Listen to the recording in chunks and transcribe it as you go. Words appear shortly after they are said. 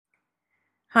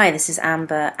Hi, this is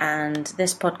Amber, and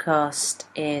this podcast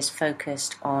is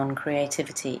focused on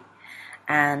creativity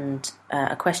and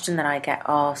a question that I get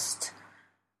asked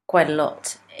quite a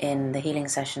lot in the healing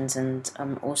sessions and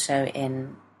also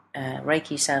in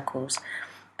Reiki circles,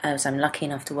 as I'm lucky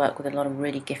enough to work with a lot of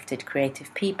really gifted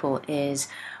creative people, is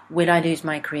will I lose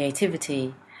my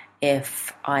creativity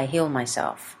if I heal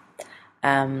myself?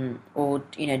 Or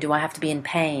do I have to be in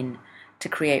pain to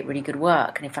create really good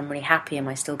work? And if I'm really happy, am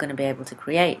I still going to be able to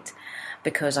create?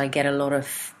 Because I get a lot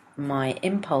of my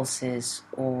impulses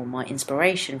or my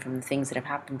inspiration from the things that have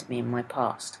happened to me in my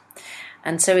past.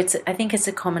 And so I think it's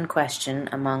a common question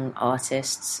among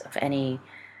artists of any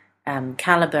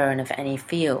caliber and of any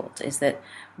field, is that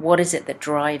what is it that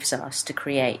drives us to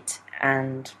create?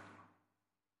 And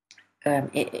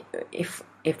if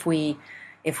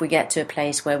we get to a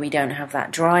place where we don't have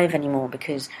that drive anymore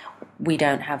because we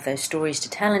don't have those stories to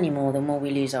tell anymore, the more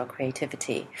we lose our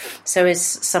creativity. So as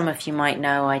some of you might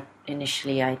know, I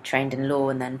trained in law,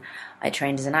 and then I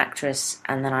trained as an actress,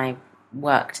 and then I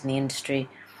worked in the industry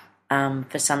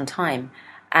for some time.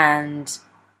 And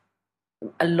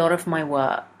a lot of my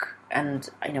work, and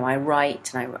I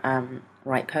write, and I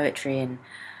write poetry, and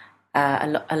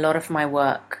a lot of my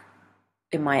work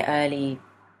in my early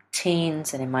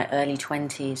teens and in my early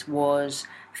 20s was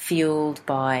fueled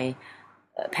by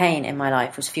pain in my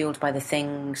life, was fueled by the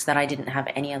things that I didn't have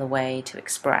any other way to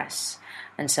express.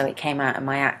 And so it came out in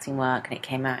my acting work, and it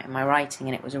came out in my writing,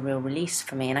 and it was a real release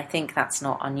for me. And I think that's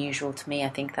not unusual to me. I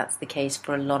think that's the case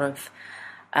for a lot of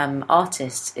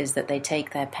artists, is that they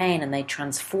take their pain and they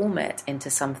transform it into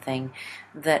something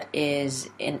that is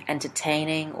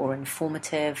entertaining or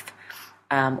informative,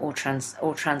 or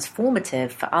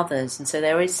transformative for others. And so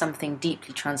there is something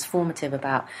deeply transformative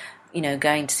about,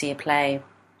 going to see a play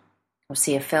or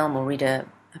see a film or read a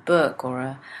book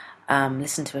or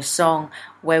listen to a song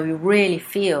where we really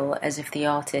feel as if the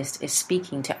artist is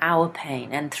speaking to our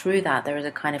pain, and through that there is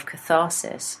a kind of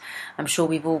catharsis. I'm sure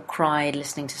we've all cried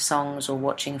listening to songs or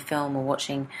watching a film or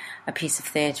watching a piece of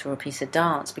theatre or a piece of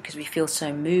dance, because we feel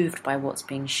so moved by what's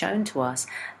being shown to us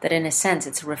that in a sense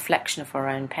it's a reflection of our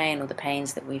own pain, or the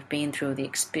pains that we've been through, or the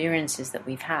experiences that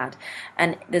we've had.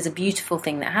 And there's a beautiful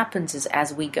thing that happens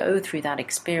as we go through that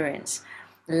experience,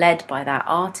 led by that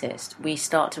artist, we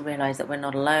start to realize that we're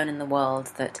not alone in the world,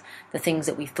 that the things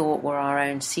that we thought were our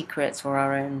own secrets or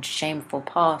our own shameful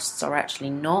pasts are actually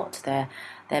not. They're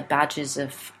badges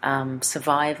of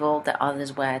survival that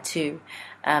others wear too.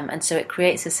 And so it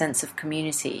creates a sense of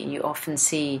community. You often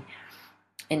see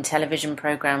in television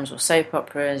programs or soap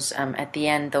operas, at the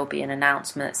end there'll be an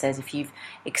announcement that says, if you've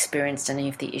experienced any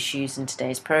of the issues in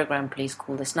today's program, please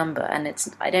call this number. And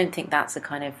I don't think that's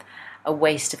a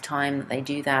waste of time that they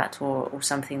do that, or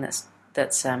something that's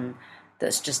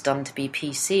just done to be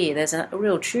PC. There's a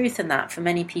real truth in that. For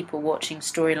many people, watching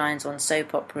storylines on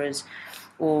soap operas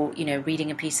or reading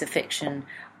a piece of fiction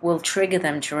will trigger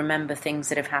them to remember things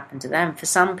that have happened to them. For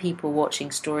some people, watching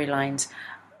storylines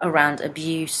around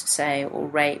abuse, say, or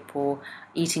rape, or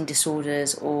eating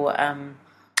disorders, or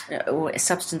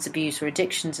substance abuse or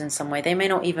addictions in some way, they may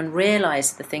not even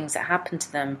realize the things that happened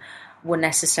to them were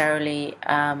necessarily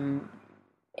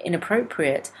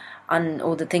inappropriate,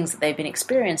 or the things that they've been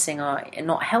experiencing are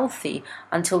not healthy,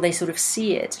 until they sort of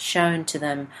see it shown to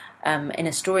them in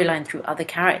a storyline through other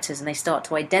characters, and they start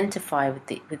to identify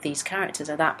with these characters.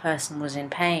 Or that person was in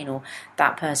pain, or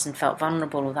that person felt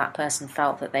vulnerable, or that person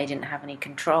felt that they didn't have any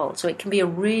control. So it can be a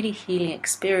really healing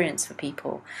experience for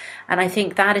people. And I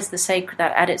think that is that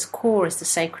at its core is the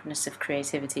sacredness of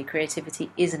creativity. Creativity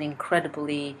is an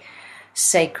incredibly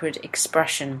sacred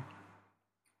expression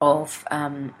of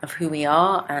who we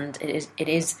are, and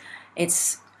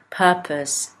its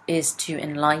purpose is to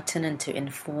enlighten and to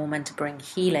inform and to bring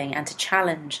healing and to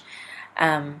challenge.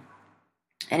 And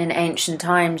in ancient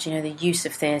times, the use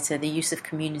of theatre, the use of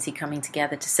community coming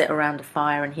together to sit around a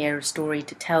fire and hear a story,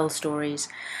 to tell stories,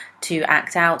 to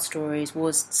act out stories,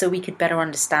 was so we could better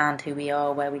understand who we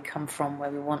are, where we come from, where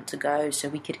we want to go, so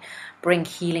we could bring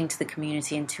healing to the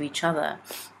community and to each other.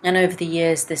 And over the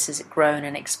years, this has grown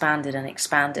and expanded and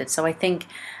expanded. So I think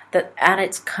that at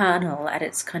its kernel, at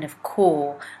its kind of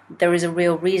core, there is a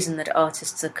real reason that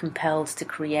artists are compelled to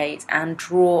create and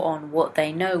draw on what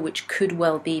they know, which could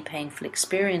well be painful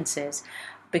experiences,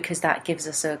 because that gives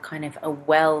us a kind of a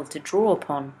well to draw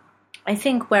upon. I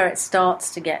think where it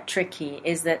starts to get tricky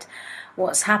is that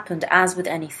what's happened, as with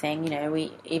anything,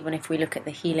 even if we look at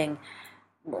the healing,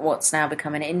 what's now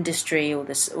become an industry, or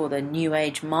the new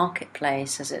age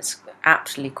marketplace, as it's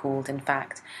aptly called, in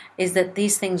fact, is that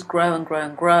these things grow and grow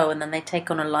and grow, and then they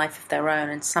take on a life of their own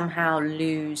and somehow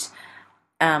lose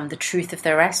the truth of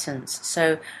their essence.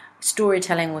 So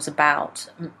storytelling was about,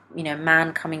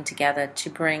 man coming together to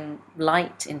bring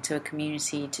light into a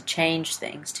community, to change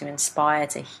things, to inspire,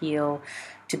 to heal,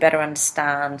 to better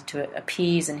understand, to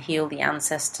appease and heal the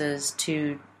ancestors,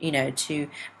 to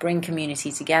bring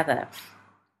community together.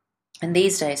 And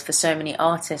these days, for so many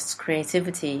artists,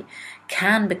 creativity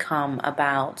can become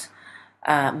about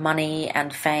money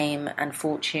and fame and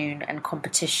fortune and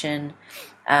competition,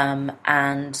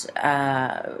 and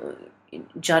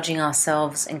judging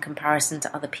ourselves in comparison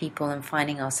to other people and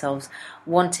finding ourselves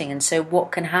wanting. And so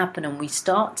what can happen, and we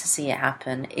start to see it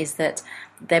happen, is that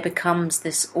there becomes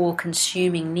this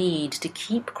all-consuming need to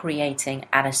keep creating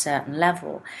at a certain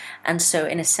level. And so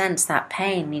in a sense, that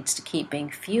pain needs to keep being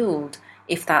fueled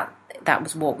if that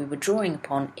was what we were drawing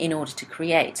upon in order to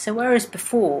create. So whereas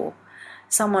before,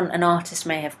 an artist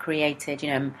may have created,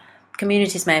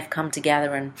 communities may have come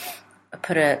together and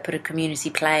put a community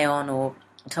play on, or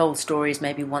told stories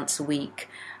maybe once a week,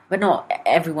 but not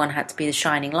everyone had to be the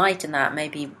shining light in that.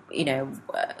 Maybe,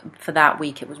 for that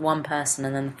week it was one person,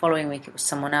 and then the following week it was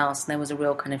someone else, and there was a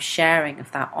real kind of sharing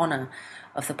of that honour,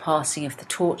 of the passing of the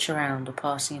torch around, or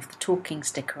passing of the talking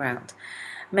stick around.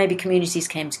 Maybe communities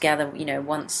came together,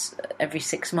 once every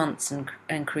 6 months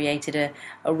and created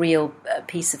a real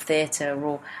piece of theatre,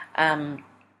 or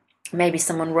maybe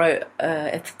someone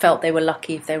felt they were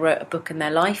lucky if they wrote a book in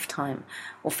their lifetime,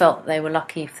 or felt that they were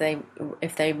lucky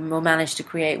if they managed to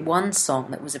create one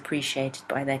song that was appreciated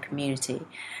by their community.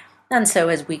 And so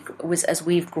as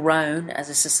we've grown as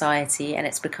a society, and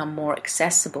it's become more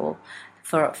accessible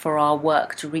for our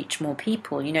work to reach more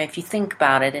people. If you think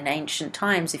about it, in ancient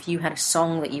times, if you had a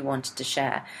song that you wanted to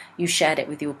share, you shared it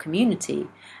with your community.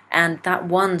 And that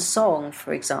one song,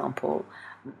 for example,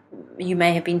 you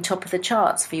may have been top of the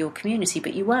charts for your community,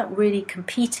 but you weren't really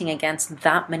competing against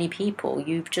that many people.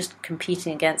 You've just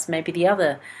competing against maybe the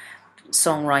other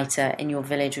songwriter in your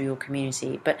village or your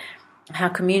community. But how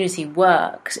community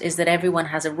works is that everyone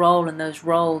has a role, and those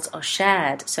roles are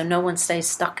shared, so no one stays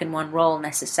stuck in one role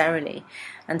necessarily,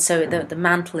 and so the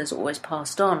mantle is always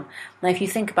passed on. Now, if you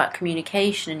think about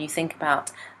communication and you think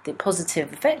about the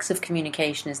positive effects of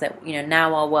communication, is that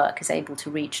now our work is able to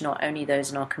reach not only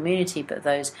those in our community but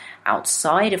those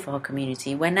outside of our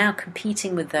community. We're now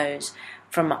competing with those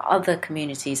from other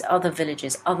communities, other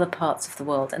villages, other parts of the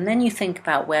world. And then you think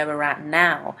about where we're at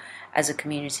now as a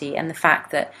community, and the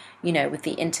fact that, with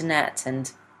the internet and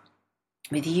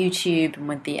with YouTube and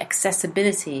with the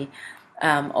accessibility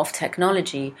of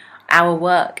technology, our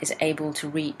work is able to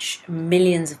reach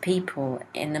millions of people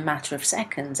in a matter of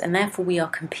seconds, and therefore we are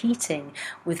competing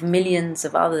with millions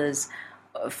of others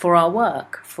for our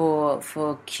work, for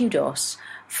kudos,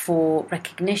 for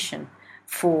recognition,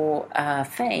 for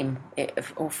fame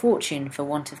or fortune, for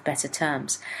want of better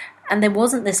terms. And there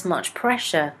wasn't this much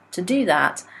pressure to do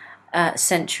that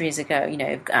centuries ago.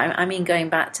 Going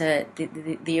back to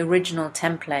the original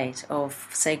template of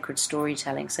sacred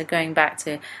storytelling. So going back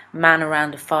to man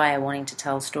around a fire wanting to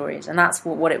tell stories, and that's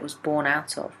what it was born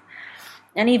out of.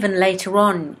 And even later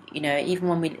on,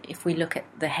 even if we look at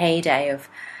the heyday of,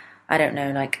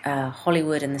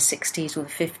 Hollywood in the 60s or the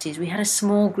 50s, we had a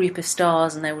small group of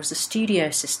stars, and there was a studio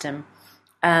system.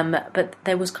 But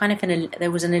there was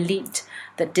there was an elite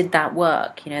that did that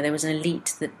work. There was an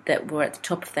elite that were at the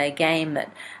top of their game,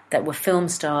 that were film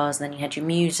stars. And then you had your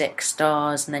music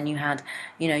stars, and then you had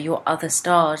your other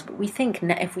stars. But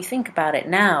if we think about it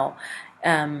now,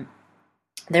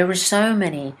 there are so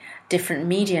many different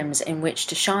mediums in which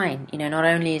to shine. Not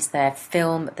only is there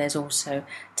film, but there's also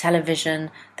television,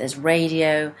 there's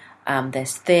radio,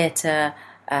 there's theatre.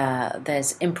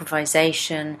 There's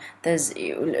improvisation. There's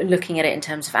looking at it in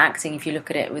terms of acting. If you look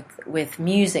at it with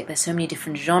music, there's so many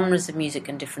different genres of music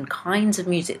and different kinds of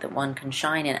music that one can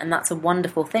shine in, and that's a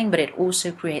wonderful thing. But it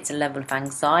also creates a level of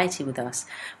anxiety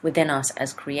within us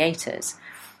as creators.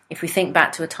 If we think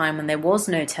back to a time when there was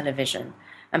no television,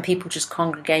 and people just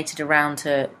congregated around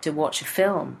to watch a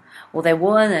film, or there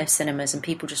were no cinemas and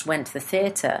people just went to the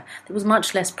theatre, there was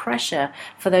much less pressure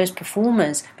for those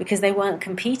performers, because they weren't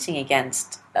competing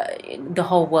against the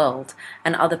whole world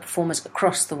and other performers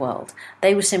across the world.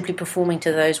 They were simply performing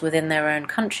to those within their own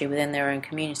country, within their own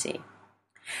community.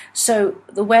 So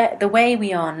the way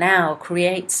we are now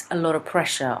creates a lot of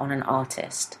pressure on an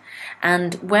artist.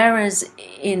 And whereas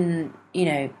in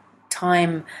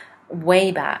time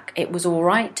way back, it was all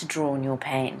right to draw on your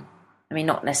pain. I mean,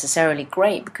 not necessarily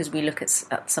great, because we look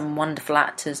at some wonderful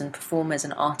actors and performers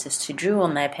and artists who drew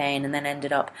on their pain and then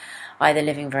ended up either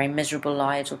living very miserable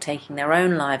lives or taking their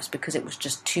own lives because it was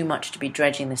just too much to be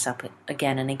dredging this up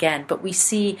again and again. But we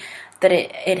see that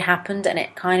it happened, and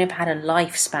it kind of had a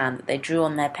lifespan, that they drew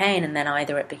on their pain and then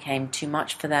either it became too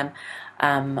much for them,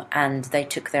 and they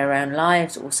took their own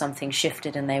lives, or something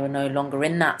shifted and they were no longer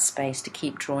in that space to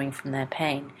keep drawing from their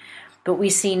pain. But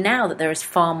we see now that there is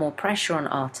far more pressure on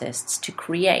artists to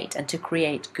create, and to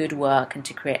create good work, and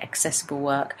to create accessible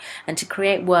work, and to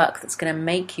create work that's going to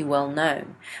make you well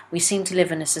known. We seem to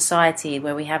live in a society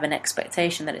where we have an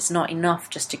expectation that it's not enough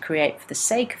just to create for the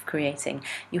sake of creating.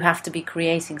 You have to be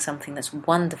creating something that's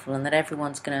wonderful and that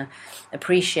everyone's going to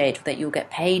appreciate, or that you'll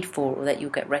get paid for, or that you'll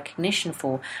get recognition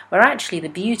for, where actually the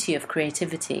beauty of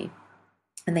creativity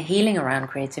and the healing around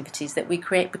creativity is that we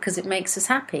create because it makes us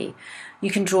happy.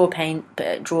 You can draw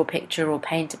a picture, or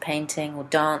paint a painting, or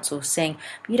dance, or sing,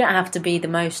 but you don't have to be the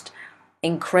most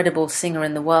incredible singer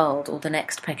in the world, or the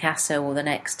next Picasso, or the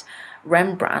next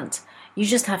Rembrandt. You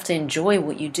just have to enjoy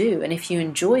what you do, and if you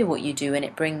enjoy what you do and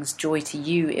it brings joy to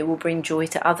you, it will bring joy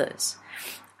to others.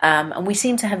 And we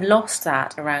seem to have lost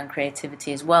that around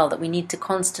creativity as well, that we need to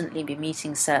constantly be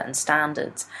meeting certain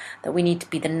standards, that we need to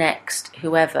be the next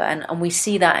whoever. And we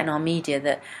see that in our media,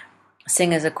 that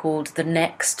singers are called the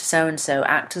next so-and-so,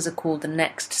 actors are called the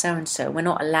next so-and-so. We're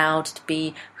not allowed to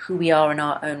be who we are in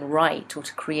our own right, or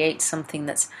to create something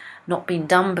that's not been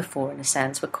done before, in a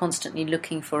sense. We're constantly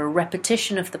looking for a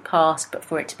repetition of the past, but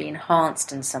for it to be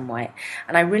enhanced in some way.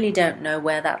 And I really don't know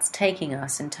where that's taking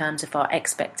us in terms of our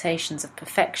expectations of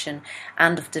perfection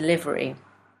and of delivery.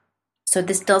 So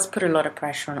this does put a lot of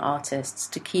pressure on artists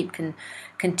to keep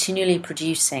continually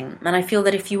producing. And I feel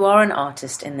that if you are an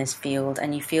artist in this field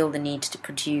and you feel the need to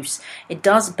produce, it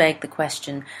does beg the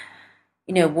question,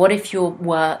 what if your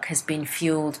work has been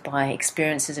fueled by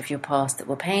experiences of your past that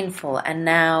were painful, and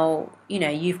now,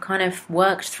 you've kind of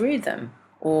worked through them,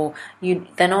 or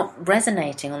they're not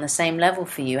resonating on the same level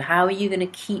for you? How are you going to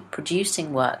keep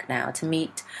producing work now to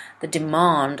meet the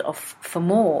demand for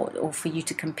more, or for you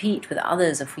to compete with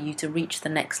others, or for you to reach the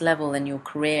next level in your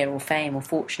career or fame or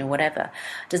fortune or whatever?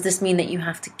 Does this mean that you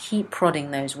have to keep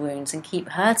prodding those wounds and keep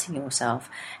hurting yourself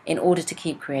in order to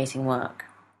keep creating work?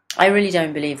 I really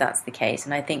don't believe that's the case,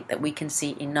 and I think that we can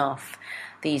see enough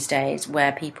these days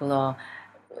where people are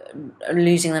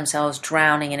losing themselves,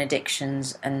 drowning in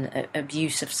addictions and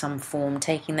abuse of some form,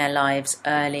 taking their lives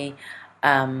early,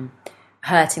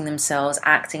 hurting themselves,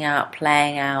 acting out,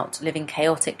 playing out, living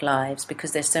chaotic lives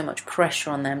because there's so much pressure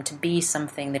on them to be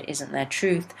something that isn't their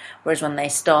truth, whereas when they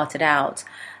started out,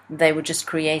 they were just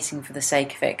creating for the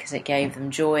sake of it because it gave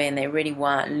them joy, and they really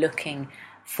weren't looking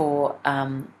for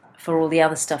all the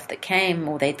other stuff that came,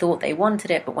 or they thought they wanted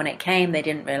it, but when it came, they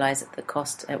didn't realize at the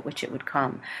cost at which it would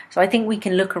come. So I think we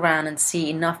can look around and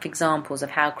see enough examples of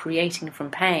how creating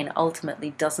from pain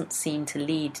ultimately doesn't seem to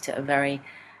lead to a very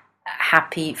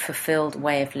happy, fulfilled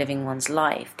way of living one's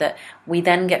life, that we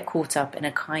then get caught up in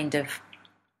a kind of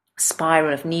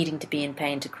spiral of needing to be in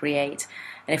pain to create.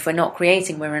 And if we're not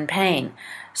creating, we're in pain.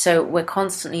 So we're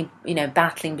constantly,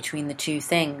 battling between the two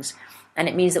things. And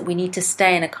it means that we need to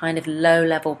stay in a kind of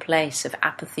low-level place of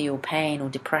apathy or pain or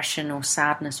depression or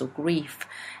sadness or grief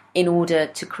in order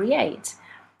to create.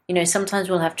 Sometimes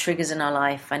we'll have triggers in our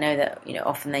life. I know that,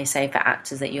 often they say for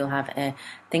actors that you'll have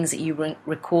things that you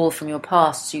recall from your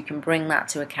past, so you can bring that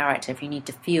to a character if you need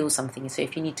to feel something. So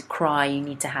if you need to cry, you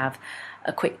need to have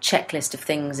a quick checklist of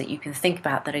things that you can think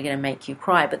about that are going to make you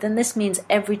cry. But then this means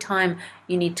every time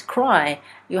you need to cry,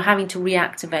 you're having to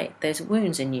reactivate those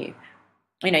wounds in you.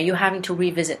 You're having to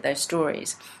revisit those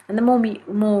stories. And the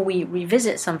more we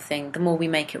revisit something, the more we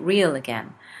make it real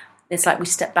again. It's like we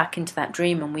step back into that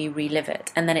dream and we relive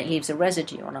it, and then it leaves a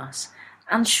residue on us.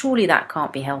 And surely that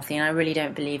can't be healthy, and I really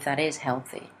don't believe that is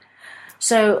healthy.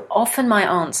 So often my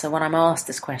answer when I'm asked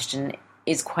this question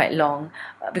is quite long,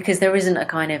 because there isn't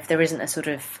a sort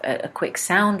of a quick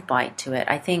sound bite to it.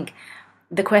 I think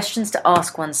the questions to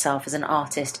ask oneself as an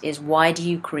artist is, why do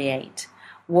you create?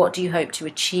 What do you hope to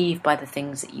achieve by the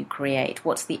things that you create?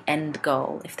 What's the end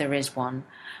goal, if there is one?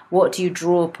 What do you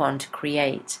draw upon to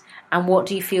create? And what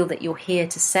do you feel that you're here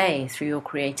to say through your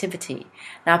creativity?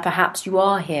 Now, perhaps you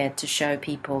are here to show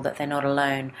people that they're not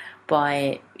alone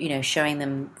by, showing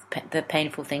them the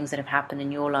painful things that have happened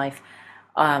in your life,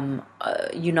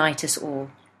 unite us all.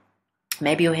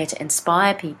 Maybe you're here to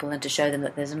inspire people and to show them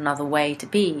that there's another way to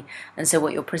be. And so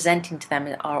what you're presenting to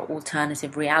them are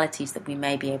alternative realities that we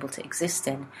may be able to exist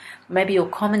in. Maybe you're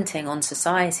commenting on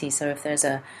society. So if there's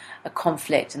a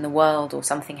conflict in the world or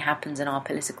something happens in our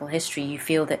political history, you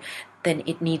feel that then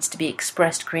it needs to be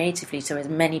expressed creatively, so as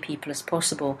many people as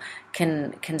possible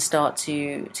can start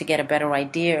to get a better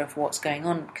idea of what's going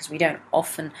on, because we don't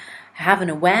often have an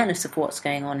awareness of what's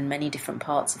going on in many different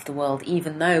parts of the world,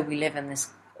 even though we live in this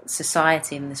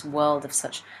society, in this world of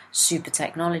such super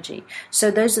technology. So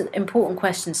those are important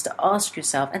questions to ask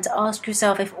yourself, and to ask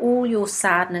yourself, if all your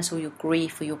sadness or your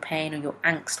grief or your pain or your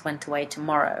angst went away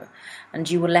tomorrow and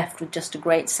you were left with just a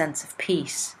great sense of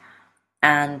peace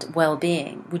and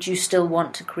well-being, would you still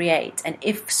want to create? And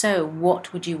if so,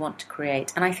 what would you want to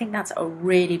create? And I think that's a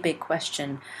really big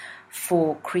question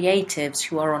for creatives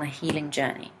who are on a healing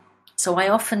journey. So I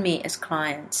often meet as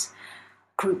clients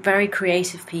very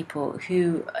creative people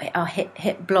who are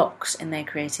hit blocks in their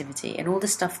creativity, and all the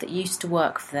stuff that used to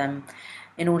work for them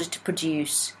in order to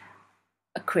produce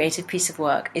a creative piece of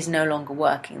work is no longer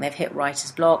working. They've hit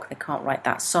writer's block, they can't write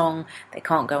that song, they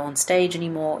can't go on stage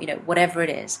anymore, whatever it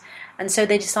is. And so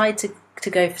they decide to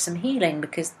go for some healing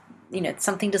because,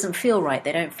 something doesn't feel right.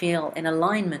 They don't feel in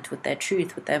alignment with their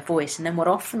truth, with their voice. And then what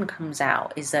often comes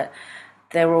out is that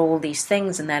there were all these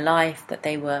things in their life that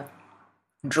they were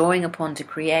drawing upon to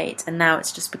create, and now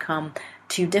it's just become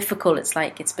too difficult. It's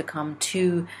like it's become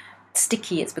too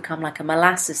sticky. It's become like a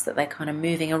molasses that they're kind of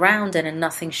moving around in, and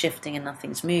nothing's shifting and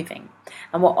nothing's moving.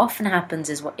 And what often happens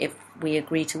is, if we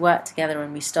agree to work together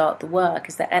and we start the work,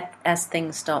 is that as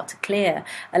things start to clear,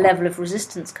 a level of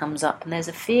resistance comes up, and there's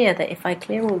a fear that if I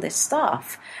clear all this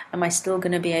stuff, am I still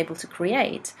going to be able to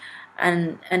create?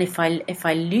 And if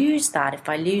I lose that, if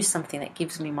I lose something that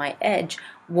gives me my edge,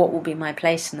 what will be my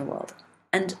place in the world?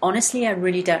 And honestly, I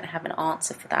really don't have an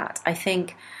answer for that. I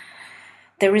think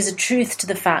there is a truth to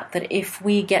the fact that if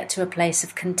we get to a place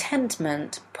of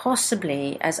contentment,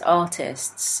 possibly as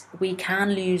artists, we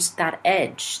can lose that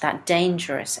edge, that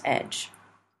dangerous edge,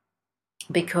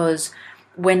 because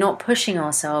we're not pushing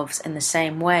ourselves in the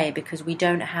same way, because we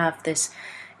don't have this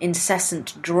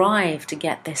incessant drive to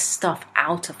get this stuff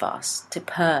out of us, to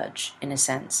purge, in a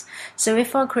sense. So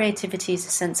if our creativity is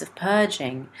a sense of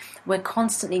purging, we're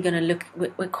constantly going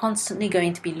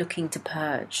to be looking to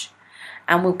purge.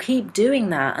 And we'll keep doing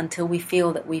that until we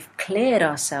feel that we've cleared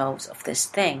ourselves of this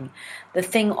thing. The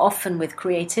thing often with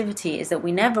creativity is that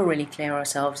we never really clear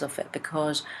ourselves of it,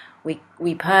 because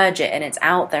we purge it and it's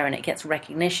out there and it gets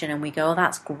recognition, and we go, oh,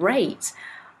 that's great.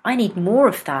 I need more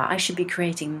of that. I should be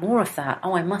creating more of that.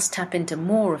 Oh, I must tap into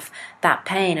more of that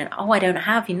pain. And oh, I don't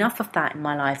have enough of that in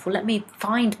my life. Well, let me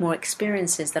find more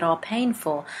experiences that are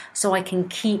painful so I can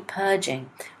keep purging.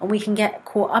 And we can get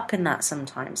caught up in that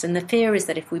sometimes. And the fear is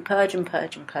that if we purge and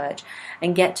purge and purge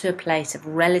and get to a place of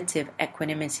relative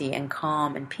equanimity and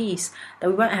calm and peace, that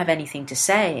we won't have anything to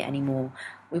say anymore.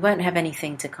 We won't have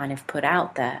anything to kind of put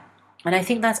out there. And I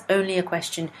think that's only a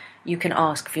question you can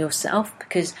ask for yourself,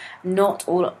 because not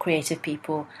all creative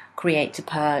people create to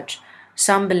purge.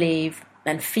 Some believe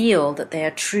and feel that they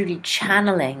are truly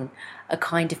channeling a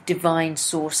kind of divine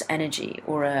source energy,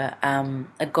 or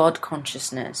a God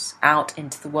consciousness out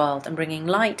into the world, and bringing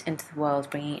light into the world,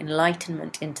 bringing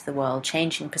enlightenment into the world,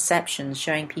 changing perceptions,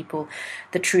 showing people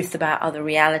the truth about other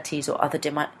realities or other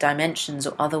dimensions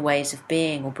or other ways of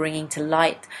being, or bringing to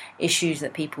light issues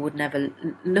that people would never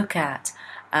look at,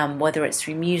 whether it's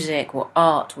through music or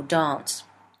art or dance.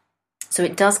 So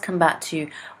it does come back to,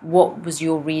 what was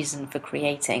your reason for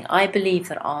creating? I believe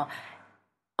that our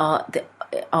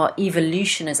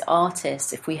evolution as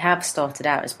artists, if we have started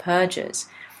out as purgers,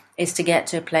 is to get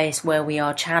to a place where we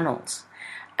are channels,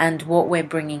 and what we're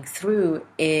bringing through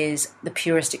is the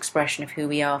purest expression of who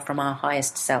we are from our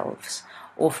highest selves,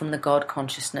 or from the God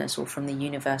consciousness, or from the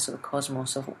universe or the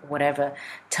cosmos, or whatever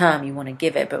term you want to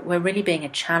give it. But we're really being a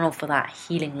channel for that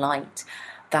healing light,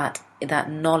 that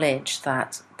knowledge,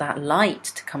 that light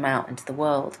to come out into the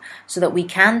world, so that we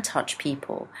can touch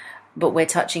people. But we're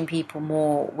touching people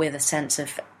more with a sense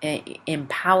of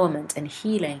empowerment and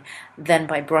healing than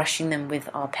by brushing them with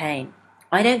our pain.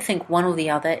 I don't think one or the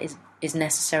other is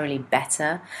necessarily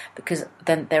better, because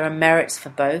then there are merits for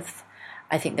both.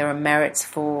 I think there are merits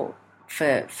for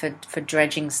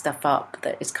dredging stuff up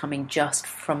that is coming just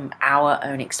from our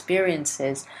own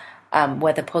experiences,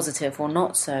 whether positive or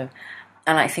not so.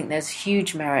 And I think there's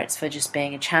huge merits for just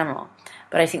being a channel.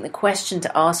 But I think the question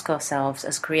to ask ourselves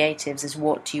as creatives is,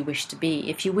 what do you wish to be?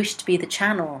 If you wish to be the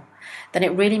channel, then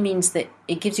it really means that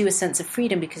it gives you a sense of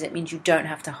freedom, because it means you don't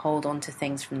have to hold on to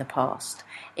things from the past.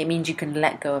 It means you can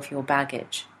let go of your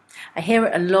baggage. I hear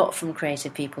it a lot from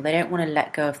creative people. They don't want to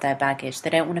let go of their baggage. They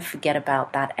don't want to forget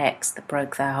about that ex that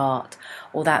broke their heart,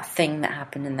 or that thing that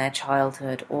happened in their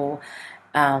childhood, or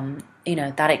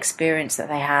that experience that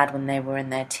they had when they were in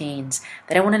their teens.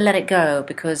 They don't want to let it go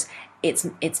because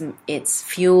it's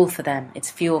fuel for them.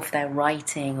 It's fuel for their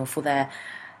writing or for their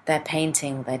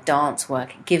painting or their dance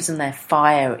work. It gives them their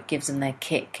fire. It gives them their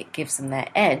kick. It gives them their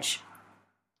edge.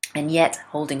 And yet,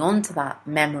 holding on to that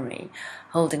memory,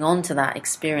 holding on to that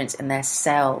experience in their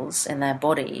cells, in their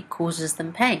body, causes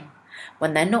them pain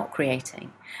when they're not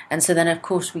creating. And so then, of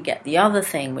course, we get the other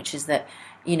thing, which is that,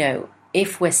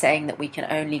 if we're saying that we can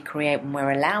only create when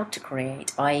we're allowed to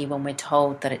create, i.e. when we're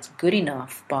told that it's good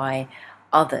enough by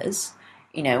others,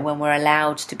 when we're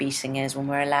allowed to be singers, when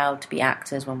we're allowed to be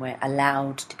actors, when we're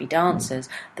allowed to be dancers,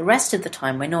 the rest of the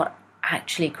time we're not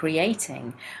actually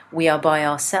creating. We are by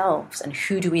ourselves. And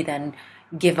who do we then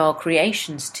give our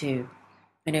creations to?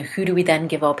 Who do we then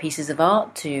give our pieces of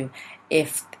art to?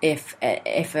 If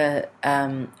a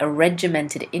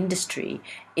regimented industry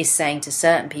is saying to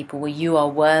certain people, well, you are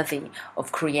worthy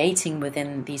of creating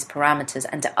within these parameters,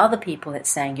 and to other people it's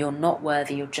saying you're not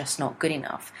worthy, you're just not good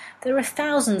enough. There are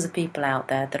thousands of people out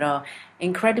there that are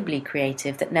incredibly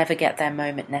creative that never get their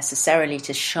moment necessarily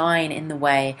to shine in the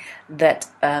way that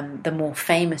the more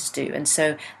famous do, and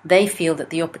so they feel that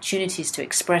the opportunities to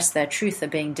express their truth are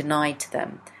being denied to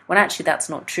them. When actually that's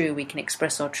not true. We can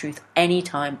express our truth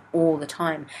anytime, all the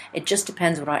time. It just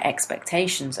depends what our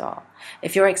expectations are.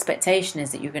 If your expectation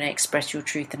is that you're going to express your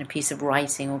truth in a piece of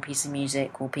writing or piece of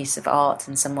music or piece of art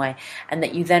in some way, and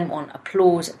that you then want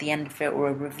applause at the end of it or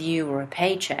a review or a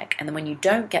paycheck, and then when you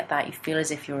don't get that, you feel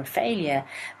as if you're a failure,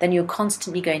 then you're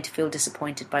constantly going to feel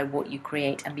disappointed by what you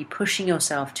create and be pushing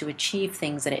yourself to achieve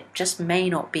things that it just may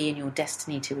not be in your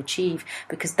destiny to achieve,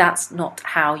 because that's not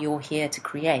how you're here to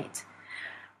create.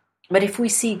 But if we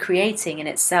see creating in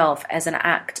itself as an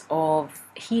act of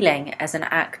healing, as an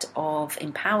act of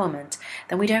empowerment,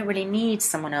 then we don't really need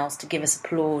someone else to give us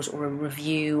applause or a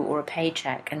review or a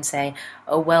paycheck and say,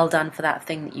 oh, well done for that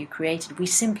thing that you created. We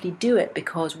simply do it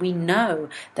because we know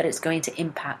that it's going to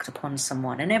impact upon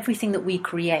someone. And everything that we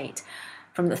create,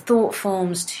 from the thought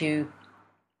forms to,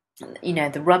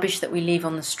 the rubbish that we leave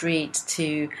on the street,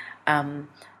 to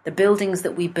the buildings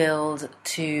that we build,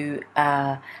 to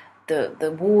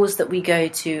the wars that we go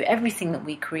to, everything that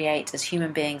we create as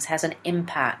human beings has an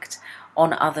impact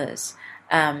on others.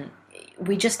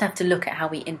 We just have to look at how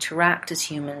we interact as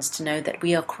humans to know that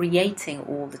we are creating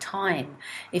all the time.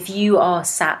 If you are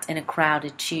sat in a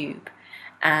crowded tube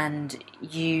and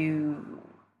you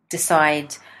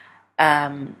decide,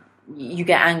 you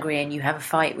get angry and you have a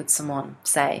fight with someone,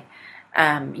 say,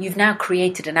 you've now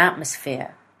created an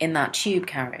atmosphere in that tube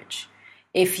carriage.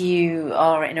 If you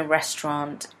are in a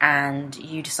restaurant and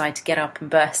you decide to get up and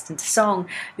burst into song,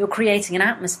 you're creating an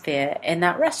atmosphere in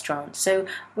that restaurant. So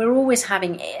we're always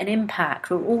having an impact.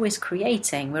 We're always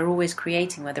creating,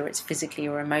 whether it's physically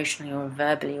or emotionally or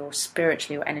verbally or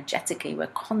spiritually or energetically. We're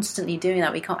constantly doing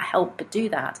that. We can't help but do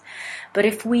that. But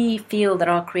if we feel that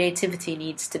our creativity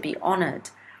needs to be honored,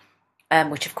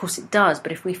 which of course it does,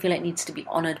 but if we feel it needs to be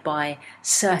honoured by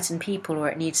certain people or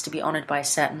it needs to be honoured by a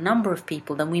certain number of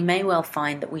people, then we may well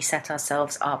find that we set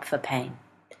ourselves up for pain.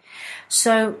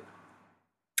 So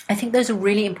I think those are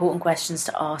really important questions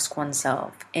to ask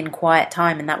oneself in quiet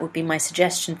time, and that would be my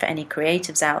suggestion for any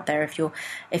creatives out there.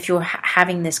 If you're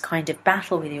having this kind of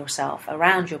battle with yourself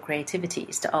around your creativity,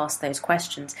 is to ask those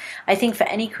questions. I think for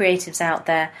any creatives out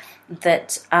there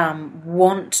that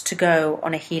want to go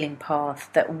on a healing path,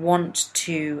 that want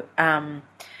to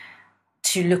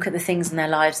look at the things in their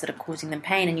lives that are causing them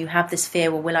pain, and you have this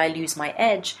fear, well, will I lose my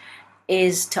edge?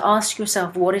 Is to ask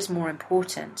yourself, what is more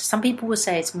important? Some people will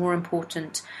say it's more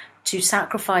important to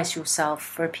sacrifice yourself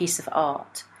for a piece of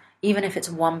art, even if it's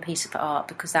one piece of art,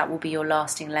 because that will be your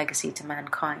lasting legacy to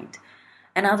mankind.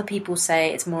 And other people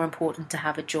say it's more important to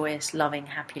have a joyous, loving,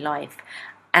 happy life.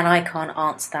 And I can't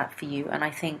answer that for you. And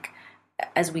I think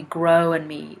as we grow and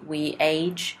we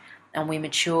age and we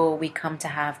mature, we come to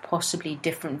have possibly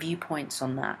different viewpoints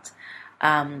on that.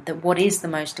 That what is the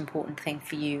most important thing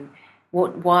for you?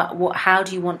 How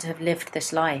do you want to have lived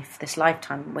this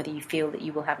lifetime, whether you feel that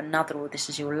you will have another or this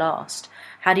is your last?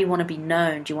 How do you want to be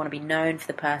known? Do you want to be known for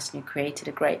the person who created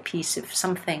a great piece of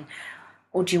something,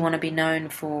 or do you want to be known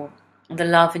for the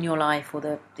love in your life, or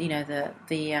the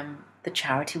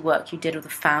charity work you did, or the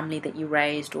family that you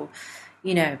raised, or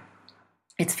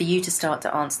it's for you to start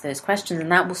to answer those questions, and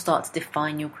that will start to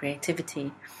define your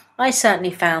creativity. I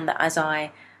certainly found that I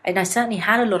certainly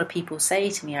had a lot of people say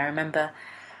to me, I remember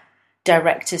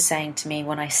directors saying to me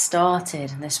when I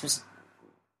started, and this was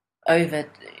over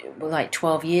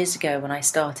 12 years ago when I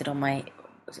started on my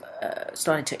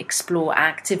started to explore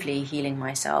actively healing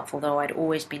myself, although I'd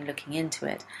always been looking into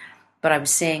it, but I was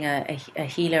seeing a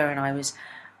healer, and I was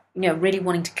really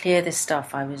wanting to clear this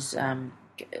stuff, I was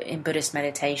in Buddhist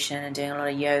meditation and doing a lot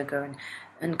of yoga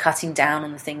and cutting down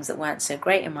on the things that weren't so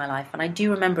great in my life. And I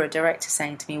do remember a director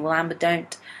saying to me, "Well, Amber,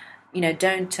 don't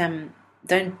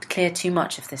clear too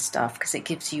much of this stuff because it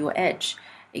gives you your edge.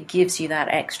 It gives you that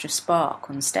extra spark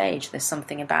on stage. There's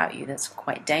something about you that's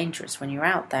quite dangerous when you're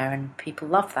out there, and people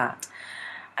love that."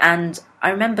 And I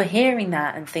remember hearing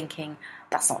that and thinking,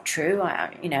 that's not true.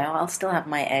 I'll still have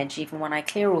my edge even when I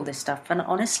clear all this stuff. And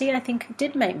honestly, I think it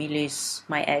did make me lose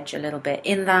my edge a little bit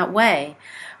in that way.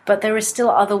 But there are still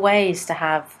other ways to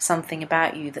have something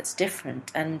about you that's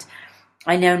different. And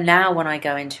I know now when I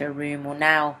go into a room, or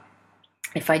now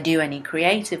if I do any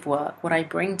creative work, what I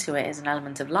bring to it is an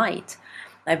element of light.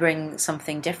 I bring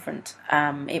something different.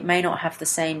 It may not have the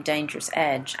same dangerous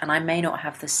edge, and I may not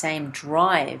have the same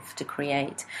drive to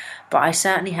create, but I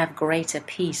certainly have greater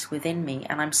peace within me,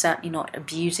 and I'm certainly not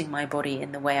abusing my body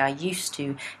in the way I used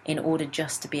to in order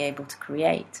just to be able to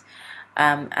create.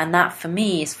 And that for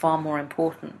me is far more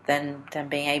important than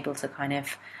being able to kind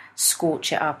of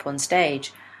scorch it up on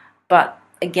stage. But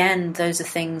again, those are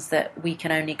things that we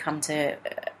can only come to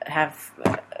have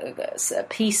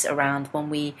peace around when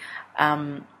we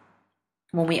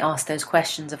ask those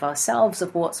questions of ourselves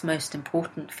of what's most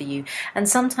important for you. And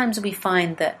sometimes we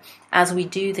find that as we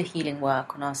do the healing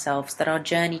work on ourselves, that our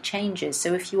journey changes.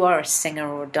 So if you are a singer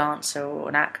or a dancer or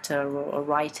an actor or a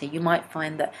writer, you might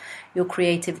find that your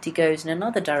creativity goes in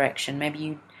another direction. Maybe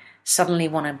you suddenly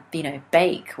want to,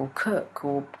 bake or cook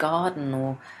or garden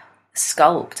or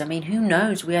sculpt. I mean, who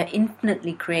knows? We are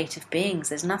infinitely creative beings.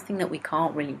 There's nothing that we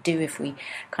can't really do if we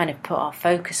kind of put our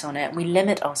focus on it, and we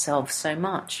limit ourselves so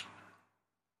much.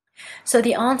 So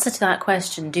the answer to that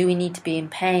question, do we need to be in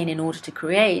pain in order to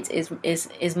create,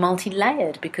 is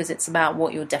multi-layered, because it's about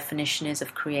what your definition is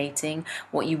of creating,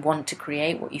 what you want to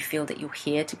create, what you feel that you're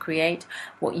here to create,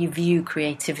 what you view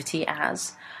creativity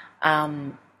as,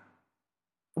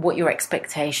 what your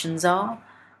expectations are.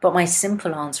 But my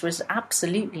simple answer is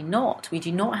absolutely not. We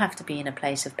do not have to be in a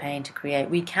place of pain to create.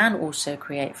 We can also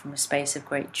create from a space of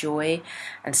great joy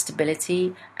and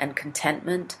stability and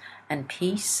contentment and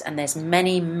peace. And there's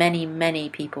many, many, many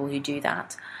people who do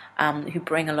that, who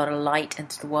bring a lot of light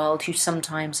into the world, who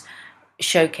sometimes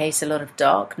showcase a lot of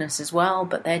darkness as well,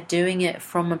 but they're doing it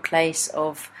from a place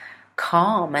of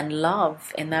calm and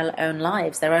love in their own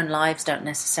lives. Their own lives don't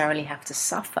necessarily have to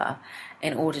suffer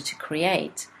in order to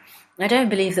create. I don't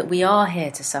believe that we are here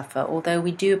to suffer, although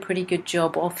we do a pretty good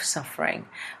job of suffering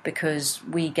because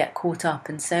we get caught up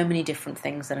in so many different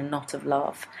things that are not of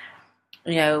love.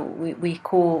 We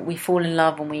fall in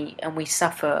love and we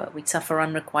suffer. We suffer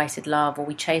unrequited love, or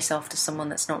we chase after someone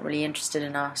that's not really interested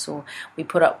in us, or we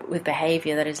put up with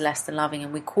behavior that is less than loving,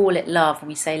 and we call it love and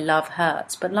we say love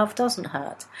hurts, but love doesn't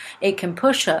hurt. It can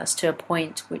push us to a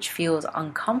point which feels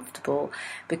uncomfortable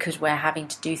because we're having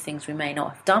to do things we may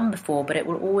not have done before, but it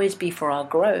will always be for our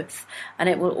growth, and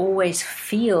it will always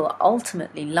feel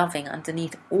ultimately loving.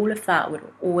 Underneath all of that will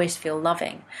always feel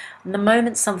loving. And the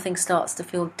moment something starts to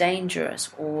feel dangerous,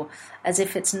 or as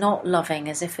if it's not loving,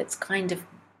 as if it's kind of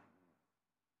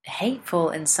hateful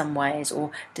in some ways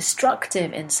or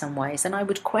destructive in some ways, then I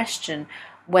would question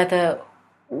whether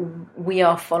we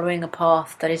are following a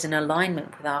path that is in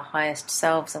alignment with our highest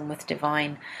selves and with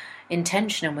divine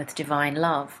intention and with divine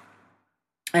love.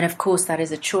 And of course that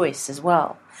is a choice as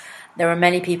well. There are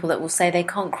many people that will say they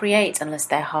can't create unless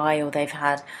they're high, or they've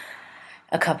had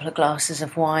a couple of glasses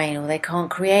of wine, or they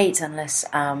can't create unless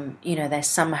they're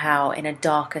somehow in a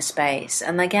darker space.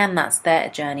 And again, that's their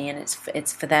journey, and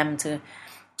it's for them to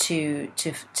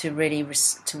really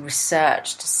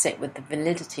research, to sit with the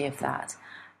validity of that.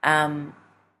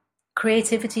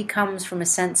 Creativity comes from a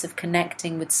sense of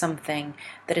connecting with something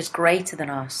that is greater than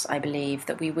us, I believe,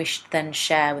 that we wish to then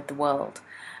share with the world,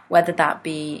 whether that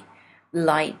be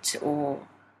light or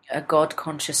a God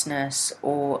consciousness,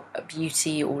 or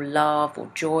beauty, or love,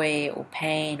 or joy, or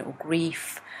pain, or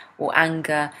grief, or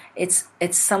anger. It's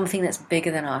something that's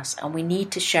bigger than us, and we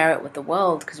need to share it with the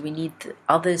world because we need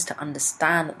others to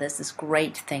understand that there's this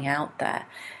great thing out there.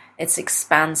 It's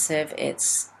expansive, it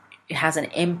has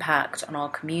an impact on our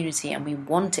community, and we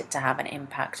want it to have an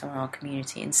impact on our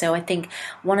community. And so I think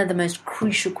one of the most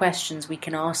crucial questions we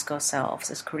can ask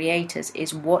ourselves as creators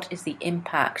is, what is the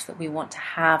impact that we want to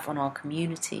have on our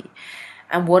community?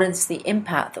 And what is the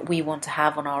impact that we want to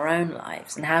have on our own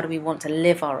lives? And how do we want to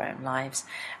live our own lives?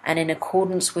 And in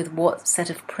accordance with what set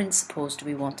of principles do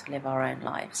we want to live our own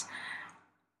lives?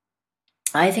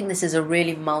 I think this is a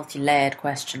really multi-layered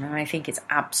question, and I think it's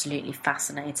absolutely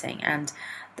fascinating. And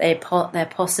there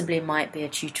possibly might be a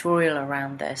tutorial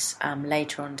around this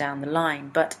later on down the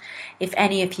line. But if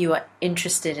any of you are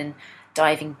interested in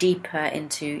diving deeper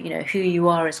into, who you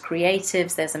are as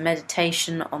creatives. There's a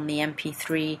meditation on the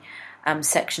MP3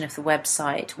 section of the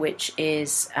website, which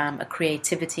is a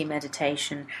creativity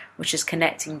meditation, which is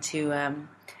connecting to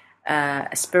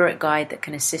a spirit guide that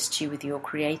can assist you with your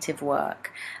creative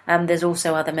work. There's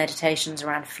also other meditations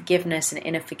around forgiveness and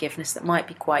inner forgiveness that might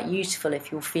be quite useful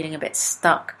if you're feeling a bit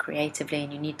stuck creatively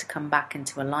and you need to come back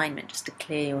into alignment just to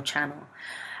clear your channel.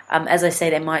 As I say,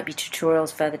 there might be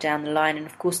tutorials further down the line, and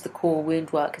of course the core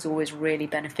wound work is always really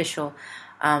beneficial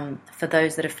for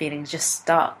those that are feeling just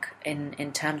stuck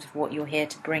in terms of what you're here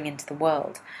to bring into the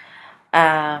world.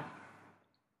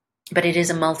 But it is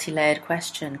a multi-layered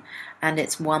question, and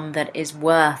it's one that is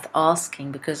worth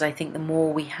asking, because I think the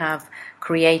more we have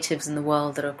creatives in the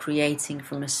world that are creating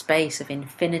from a space of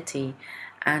infinity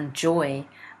and joy,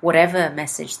 whatever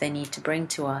message they need to bring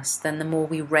to us, then the more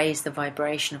we raise the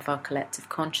vibration of our collective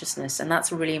consciousness. And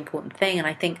that's a really important thing. And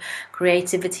I think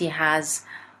creativity has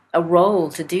a role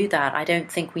to do that. I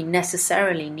don't think we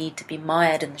necessarily need to be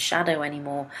mired in the shadow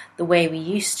anymore the way we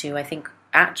used to. I think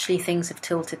actually things have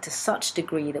tilted to such a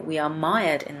degree that we are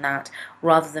mired in that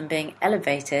rather than being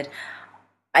elevated.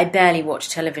 I barely watch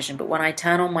television, but when I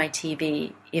turn on my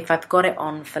TV, if I've got it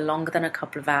on for longer than a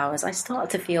couple of hours, I start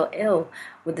to feel ill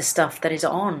with the stuff that is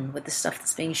on, with the stuff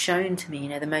that's being shown to me.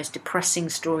 The most depressing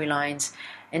storylines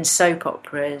in soap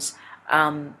operas,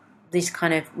 these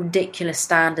kind of ridiculous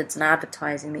standards in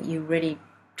advertising that you really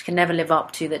can never live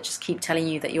up to, that just keep telling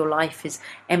you that your life is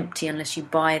empty unless you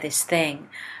buy this thing.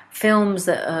 Films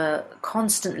that are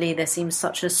constantly, there seems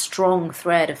such a strong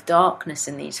thread of darkness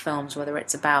in these films, whether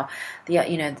it's about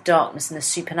the darkness in the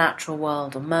supernatural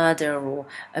world, or murder, or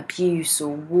abuse,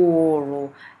 or war,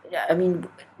 or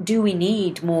do we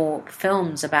need more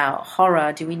films about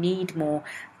horror? Do we need more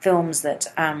films that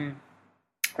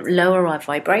lower our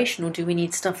vibration, or do we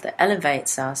need stuff that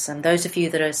elevates us? And those of you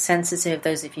that are sensitive,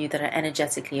 those of you that are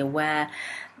energetically aware,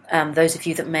 those of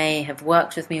you that may have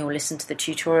worked with me or listened to the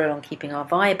tutorial on keeping our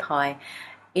vibe high,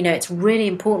 it's really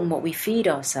important what we feed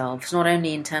ourselves, not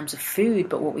only in terms of food,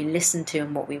 but what we listen to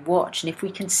and what we watch. And if we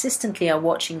consistently are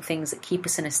watching things that keep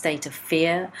us in a state of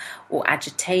fear or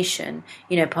agitation,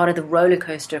 part of the roller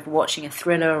coaster of watching a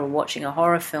thriller or watching a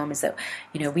horror film is that,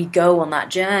 we go on that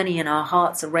journey and our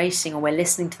hearts are racing, or we're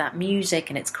listening to that music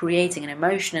and it's creating an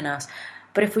emotion in us.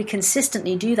 But if we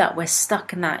consistently do that, we're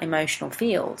stuck in that emotional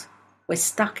field. We're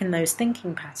stuck in those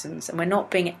thinking patterns, and we're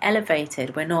not being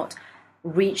elevated. We're not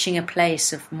reaching a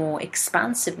place of more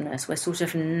expansiveness. We're sort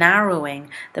of narrowing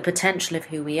the potential of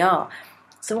who we are.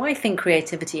 So I think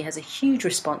creativity has a huge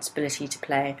responsibility to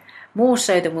play, more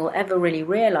so than we'll ever really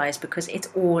realize, because it's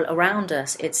all around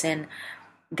us. It's in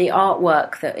the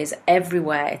artwork that is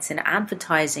everywhere. It's in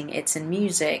advertising, it's in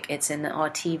music, it's in our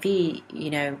TV,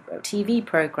 TV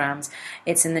programs,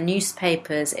 it's in the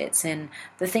newspapers, it's in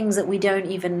the things that we don't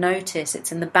even notice.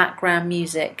 It's in the background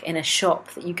music in a shop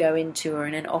that you go into, or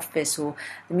in an office, or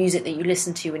the music that you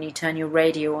listen to when you turn your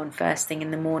radio on first thing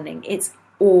in the morning. It's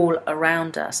all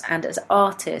around us. And as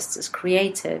artists, as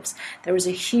creatives, there is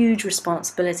a huge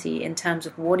responsibility in terms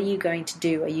of what are you going to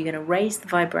do? Are you going to raise the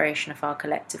vibration of our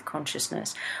collective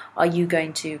consciousness? Are you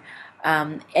going to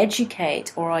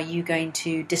educate, or are you going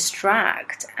to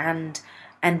distract and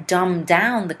dumb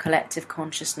down the collective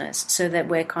consciousness so that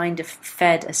we're kind of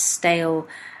fed a stale,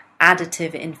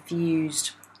 additive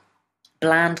infused,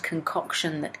 bland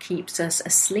concoction that keeps us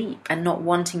asleep and not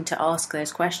wanting to ask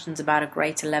those questions about a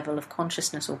greater level of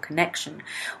consciousness or connection?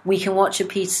 We can watch a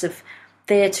piece of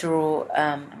theatre, or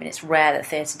it's rare that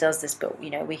theatre does this, but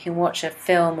we can watch a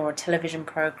film or a television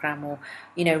program, or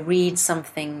read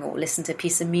something or listen to a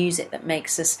piece of music that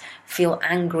makes us feel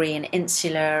angry and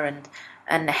insular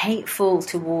and hateful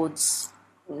towards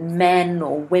men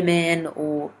or women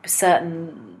or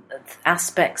certain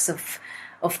aspects of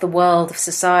the world, of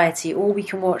society. Or we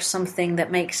can watch something that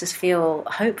makes us feel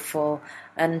hopeful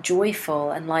and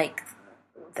joyful and like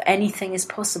anything is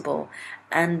possible.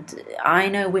 And I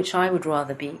know which I would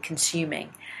rather be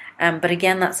consuming. But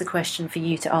again, that's a question for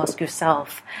you to ask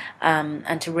yourself,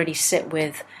 and to really sit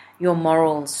with your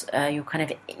morals,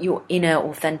 your inner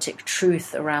authentic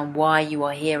truth around why you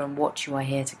are here and what you are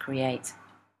here to create.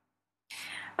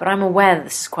 But I'm aware that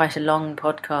this is quite a long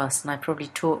podcast, and I probably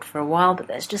talked for a while, but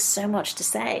there's just so much to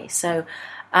say. So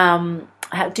do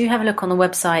have a look on the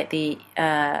website. The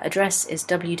address is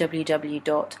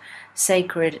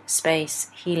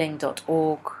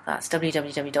www.sacredspacehealing.org. That's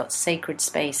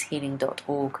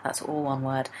www.sacredspacehealing.org. That's all one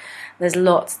word. There's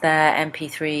lots there,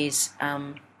 MP3s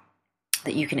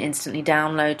that you can instantly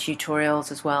download,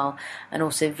 tutorials as well, and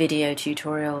also video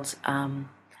tutorials.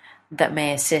 that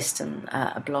may assist in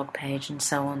a blog page and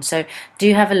so on. So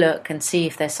do have a look and see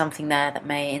if there's something there that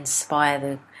may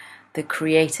inspire the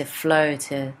creative flow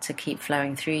to keep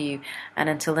flowing through you. And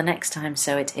until the next time,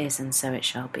 so it is and so it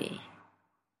shall be.